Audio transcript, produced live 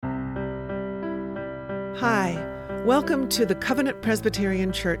Hi, welcome to the Covenant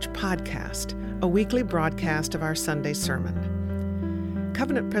Presbyterian Church podcast, a weekly broadcast of our Sunday sermon.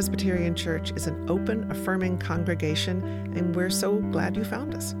 Covenant Presbyterian Church is an open, affirming congregation, and we're so glad you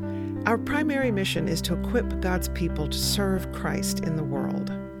found us. Our primary mission is to equip God's people to serve Christ in the world.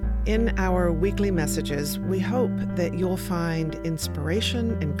 In our weekly messages, we hope that you'll find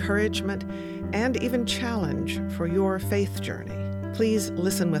inspiration, encouragement, and even challenge for your faith journey. Please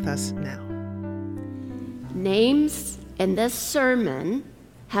listen with us now. Names in this sermon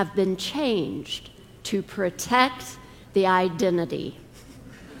have been changed to protect the identity.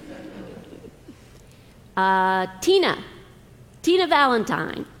 Tina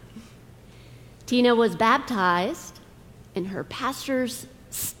Valentine. Tina was baptized in her pastor's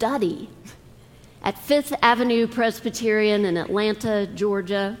study at Fifth Avenue Presbyterian in Atlanta,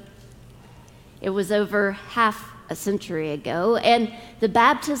 Georgia. It was over half a century ago, and the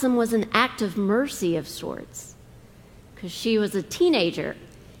baptism was an act of mercy of sorts, because she was a teenager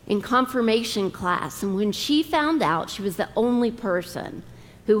in confirmation class, and when she found out she was the only person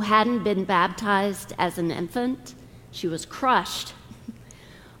who hadn't been baptized as an infant, she was crushed.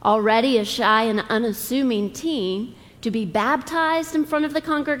 Already a shy and unassuming teen, to be baptized in front of the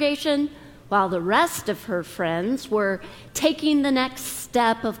congregation while the rest of her friends were taking the next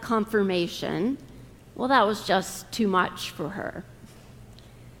step of confirmation, well, that was just too much for her.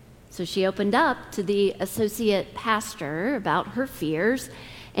 So she opened up to the associate pastor about her fears,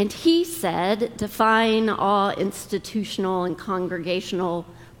 and he said, defying all institutional and congregational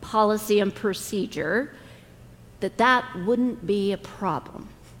policy and procedure, that wouldn't be a problem.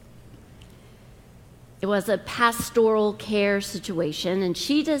 It was a pastoral care situation, and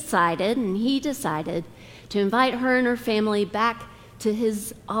he decided to invite her and her family back to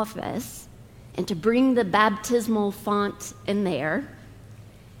his office and to bring the baptismal font in there.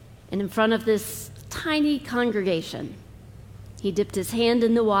 And in front of this tiny congregation, he dipped his hand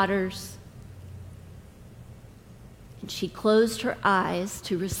in the waters, and she closed her eyes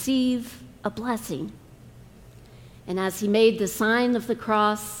to receive a blessing. And as he made the sign of the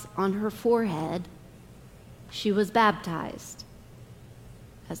cross on her forehead, she was baptized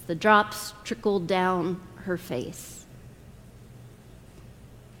as the drops trickled down her face.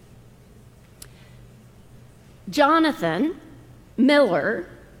 Jonathan Miller,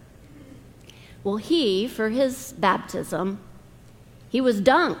 for his baptism, he was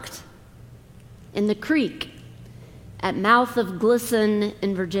dunked in the creek at mouth of Glisson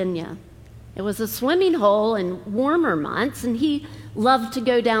in Virginia. It was a swimming hole in warmer months, and he loved to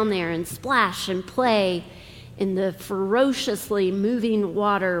go down there and splash and play in the ferociously moving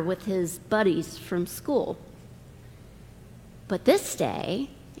water with his buddies from school. But this day,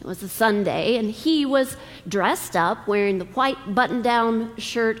 it was a Sunday, and he was dressed up wearing the white button-down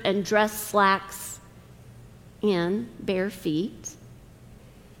shirt and dress slacks and bare feet.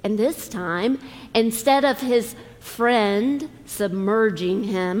 And this time, instead of his friend submerging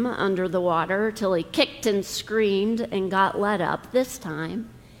him under the water till he kicked and screamed and got let up, this time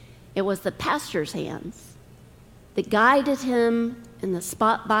it was the pastor's hands that guided him in the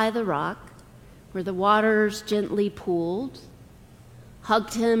spot by the rock where the waters gently pooled,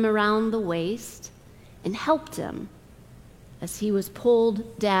 hugged him around the waist, and helped him as he was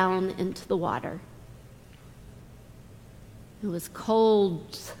pulled down into the water. It was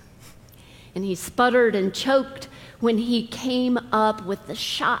cold, and he sputtered and choked when he came up with the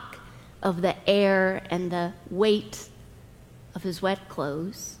shock of the air and the weight of his wet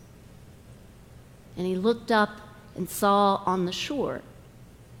clothes. And he looked up and saw on the shore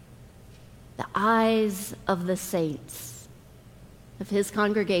the eyes of the saints of his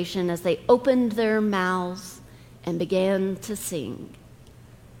congregation as they opened their mouths and began to sing,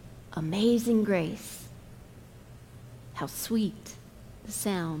 "Amazing Grace, how sweet the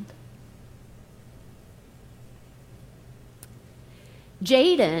sound."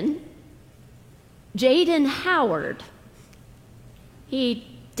 Jaden Howard,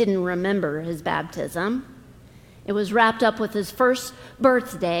 he didn't remember his baptism. It was wrapped up with his first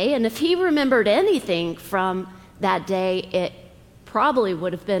birthday, and if he remembered anything from that day, it probably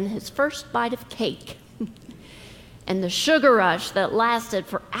would have been his first bite of cake and the sugar rush that lasted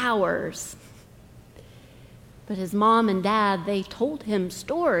for hours. But his mom and dad, they told him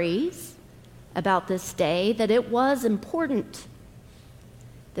stories about this day, that it was important,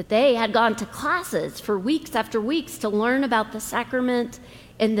 that they had gone to classes for weeks after weeks to learn about the sacrament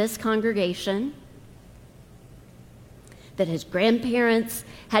in this congregation, that his grandparents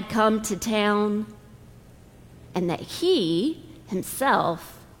had come to town, and that he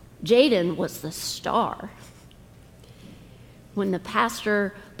himself, Jaden, was the star. When the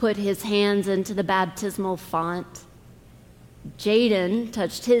pastor put his hands into the baptismal font. Jaden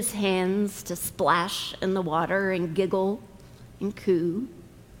touched his hands to splash in the water and giggle and coo.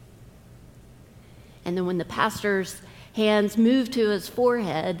 And then when the pastor's hands moved to his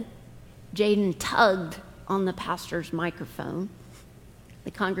forehead, Jaden tugged on the pastor's microphone.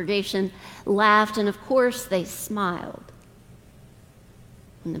 The congregation laughed, and of course they smiled.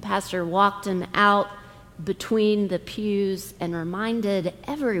 When the pastor walked him out between the pews and reminded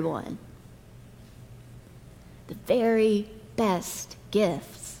everyone, the very best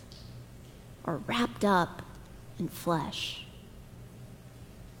gifts are wrapped up in flesh.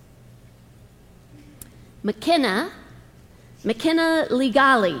 McKenna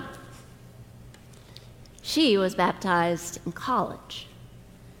Ligali, she was baptized in college.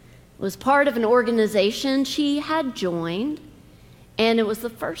 It was part of an organization she had joined, and it was the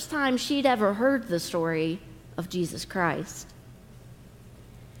first time she'd ever heard the story of Jesus Christ.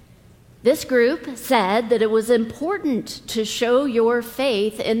 This group said that it was important to show your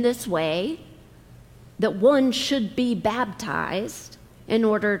faith in this way, that one should be baptized in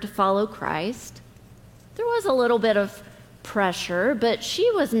order to follow Christ. There was a little bit of pressure, but she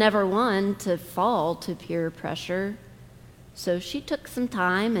was never one to fall to peer pressure. So she took some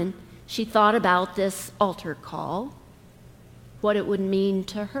time and she thought about this altar call, what it would mean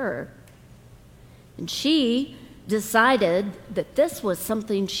to her. And she decided that this was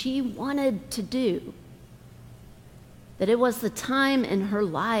something she wanted to do, that it was the time in her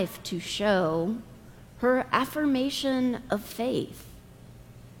life to show her affirmation of faith,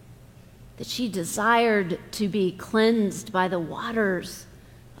 that she desired to be cleansed by the waters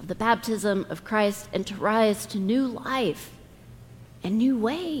of the baptism of Christ and to rise to new life and new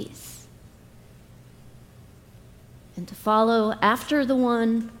ways, and to follow after the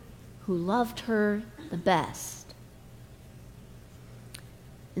one who loved her the best.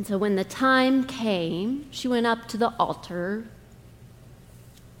 And so when the time came, she went up to the altar.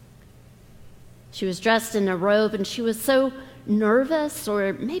 She was dressed in a robe, and she was so nervous,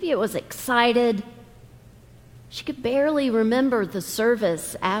 or maybe it was excited, she could barely remember the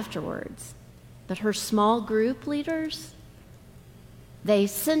service afterwards. But her small group leaders, they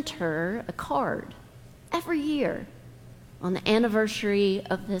sent her a card every year on the anniversary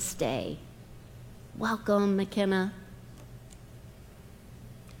of this day. Welcome, McKenna.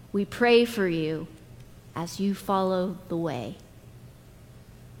 We pray for you as you follow the way.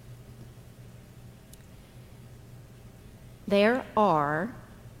 There are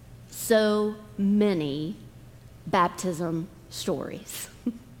so many baptism stories.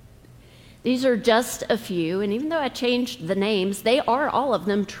 These are just a few, and even though I changed the names, they are all of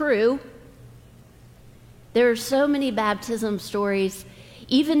them true. There are so many baptism stories,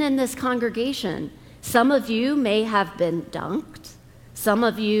 even in this congregation. Some of you may have been dunked. Some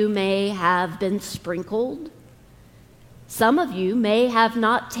of you may have been sprinkled. Some of you may have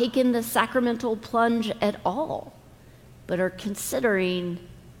not taken the sacramental plunge at all, but are considering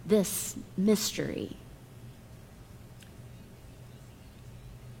this mystery.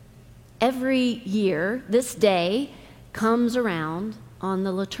 Every year, this day comes around on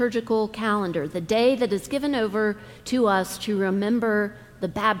the liturgical calendar, the day that is given over to us to remember the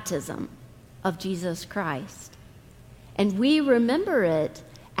baptism of Jesus Christ. And we remember it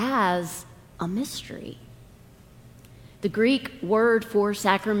as a mystery. The Greek word for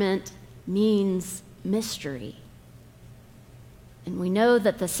sacrament means mystery. And we know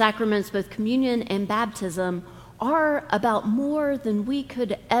that the sacraments, both communion and baptism, are about more than we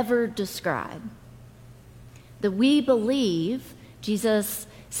could ever describe. That we believe Jesus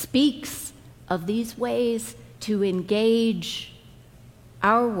speaks of these ways to engage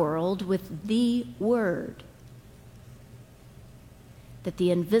our world with the Word. That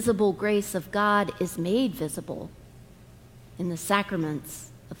the invisible grace of God is made visible in the sacraments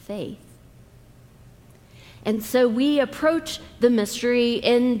of faith. And so we approach the mystery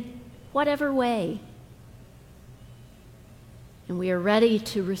in whatever way. And we are ready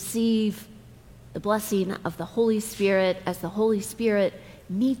to receive the blessing of the Holy Spirit as the Holy Spirit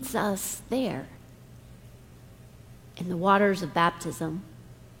meets us there in the waters of baptism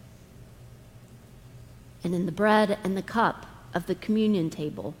and in the bread and the cup of the communion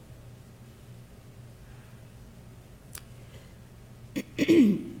table.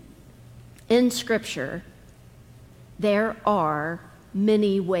 In Scripture, there are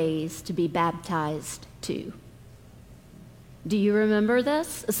many ways to be baptized too. Do you remember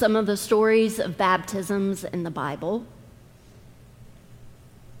this? Some of the stories of baptisms in the Bible.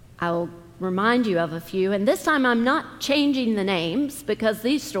 I will remind you of a few, and this time I'm not changing the names because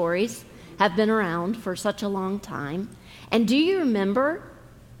these stories have been around for such a long time. And do you remember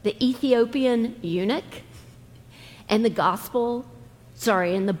the Ethiopian eunuch and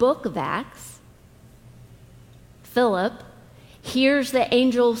in the book of Acts, Philip hears the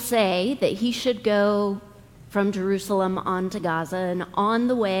angel say that he should go from Jerusalem on to Gaza, and on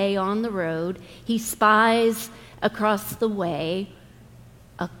the way, on the road, he spies across the way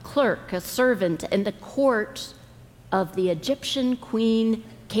a clerk, a servant in the court of the Egyptian queen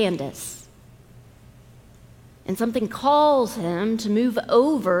Candace. And something calls him to move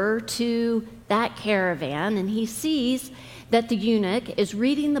over to that caravan, and he sees that the eunuch is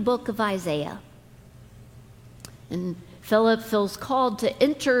reading the book of Isaiah. And Philip feels called to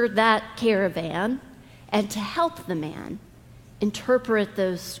enter that caravan and to help the man interpret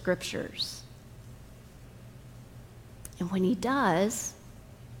those scriptures. And when he does,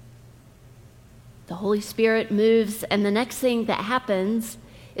 the Holy Spirit moves, and the next thing that happens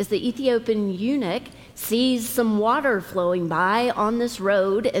is the Ethiopian eunuch sees some water flowing by on this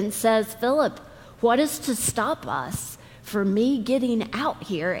road and says, "Philip, what is to stop us from me getting out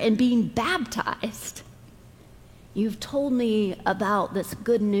here and being baptized? You've told me about this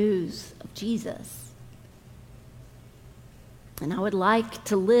good news of Jesus, and I would like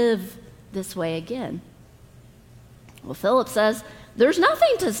to live this way again." Well, Philip says, "There's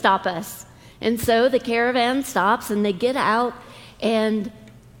nothing to stop us." And so the caravan stops and they get out, and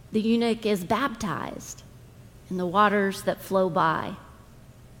the eunuch is baptized in the waters that flow by.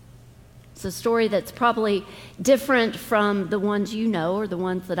 It's a story that's probably different from the ones you know or the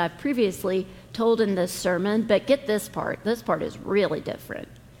ones that I've previously told in this sermon, but get this part. This part is really different.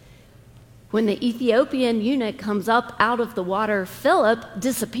 When the Ethiopian eunuch comes up out of the water, Philip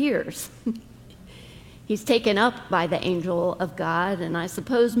disappears. He's taken up by the angel of God, and I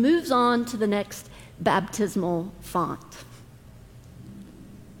suppose moves on to the next baptismal font.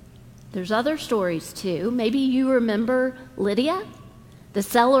 There's other stories too. Maybe you remember Lydia, the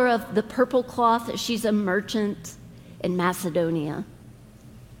seller of the purple cloth. She's a merchant in Macedonia.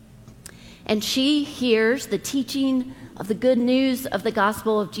 And she hears the teaching of the good news of the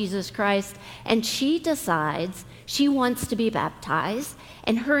gospel of Jesus Christ, and she decides she wants to be baptized,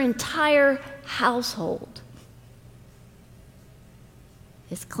 and her entire household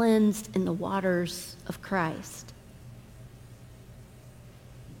is cleansed in the waters of Christ.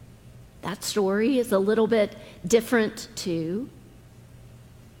 That story is a little bit different too.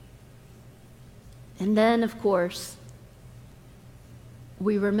 And then, of course,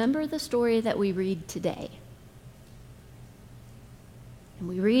 we remember the story that we read today. And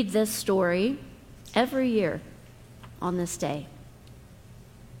we read this story every year on this day.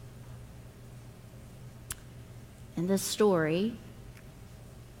 In this story,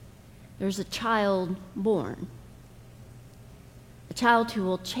 there's a child born, a child who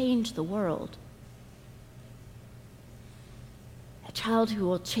will change the world, a child who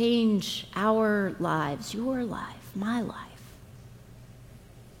will change our lives, your life, my life.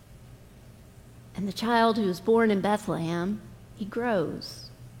 And the child who is born in Bethlehem, he grows.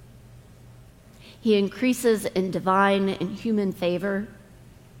 He increases in divine and human favor.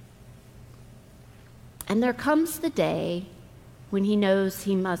 And there comes the day when he knows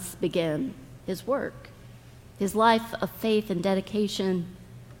he must begin his work, his life of faith and dedication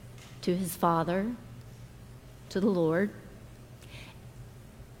to his Father, to the Lord.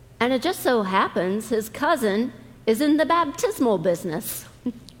 And it just so happens his cousin is in the baptismal business.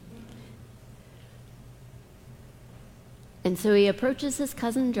 And so he approaches his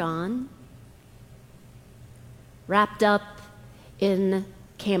cousin John, wrapped up in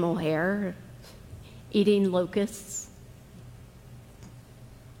camel hair, eating locusts.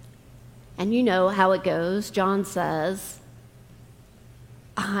 And you know how it goes. John says,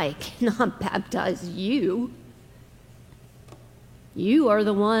 "I cannot baptize you. You are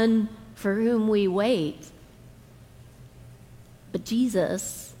the one for whom we wait." But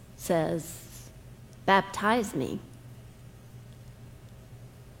Jesus says, "Baptize me."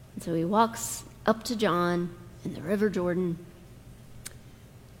 And so he walks up to John in the River Jordan,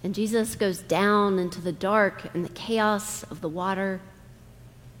 and Jesus goes down into the dark and the chaos of the water.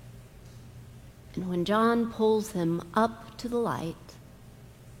 And when John pulls him up to the light,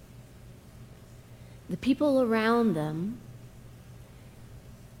 the people around them,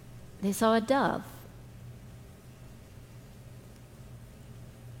 they saw a dove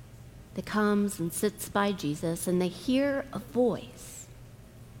that comes and sits by Jesus, and they hear a voice.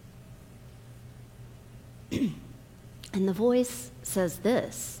 And the voice says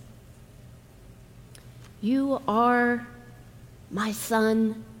this: "You are my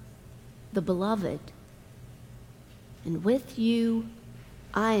son, the beloved, and with you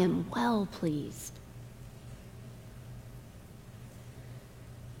I am well pleased."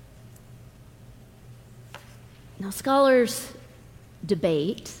 Now, scholars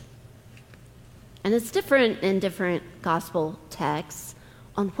debate, and it's different in different gospel texts,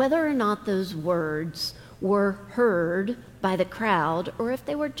 on whether or not those words were heard by the crowd or if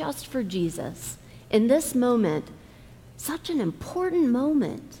they were just for Jesus. In this moment, such an important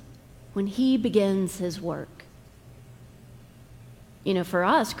moment when he begins his work. You know, for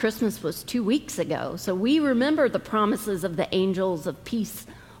us, Christmas was 2 weeks ago, so we remember the promises of the angels of peace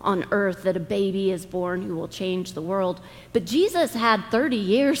on earth, that a baby is born who will change the world. But Jesus had 30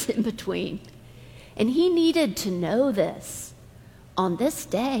 years in between, and he needed to know this on this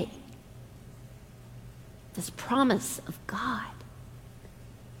day, this promise of God,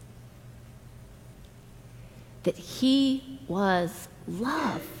 that he was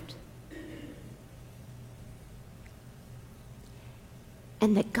loved,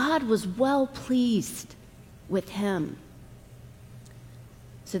 and that God was well pleased with him,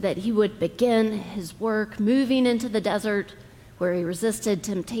 so that he would begin his work moving into the desert where he resisted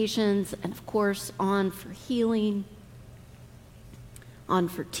temptations, and of course on for healing, on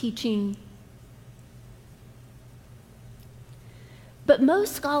for teaching. But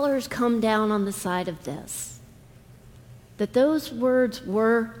most scholars come down on the side of this, that those words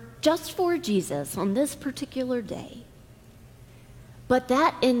were just for Jesus on this particular day, but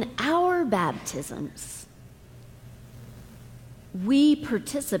that in our baptisms, we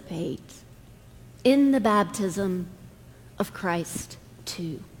participate in the baptism of Christ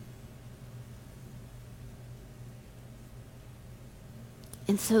too.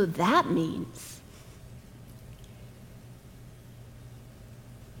 And so that means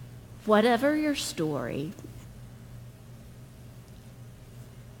whatever your story,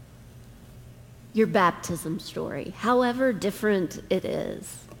 your baptism story, however different it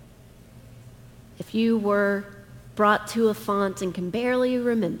is, if you were brought to a font and can barely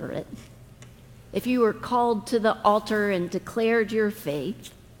remember it, if you were called to the altar and declared your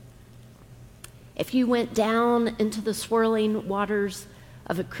faith, if you went down into the swirling waters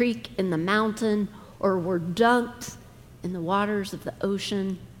of a creek in the mountain or were dunked in the waters of the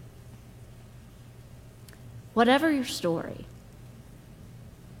ocean, whatever your story,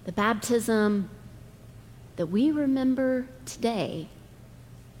 the baptism that we remember today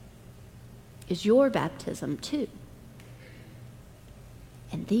is your baptism too.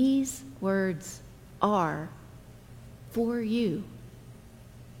 And these words are for you.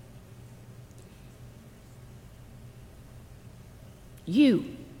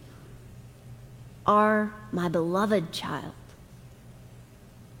 You are my beloved child.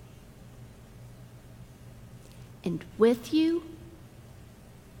 And with you,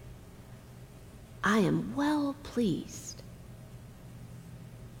 I am well pleased.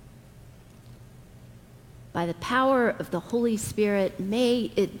 By the power of the Holy Spirit, may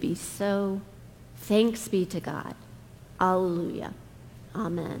it be so. Thanks be to God. Alleluia.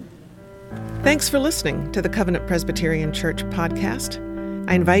 Amen. Thanks for listening to the Covenant Presbyterian Church podcast.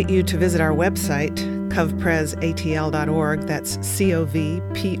 I invite you to visit our website, covpresatl.org. That's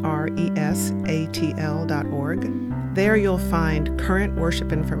covpresatl.org. There you'll find current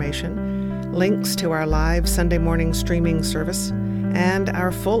worship information, links to our live Sunday morning streaming service, and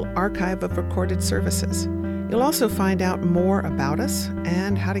our full archive of recorded services. You'll also find out more about us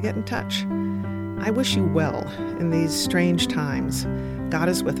and how to get in touch. I wish you well in these strange times. God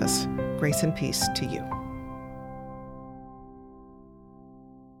is with us. Grace and peace to you.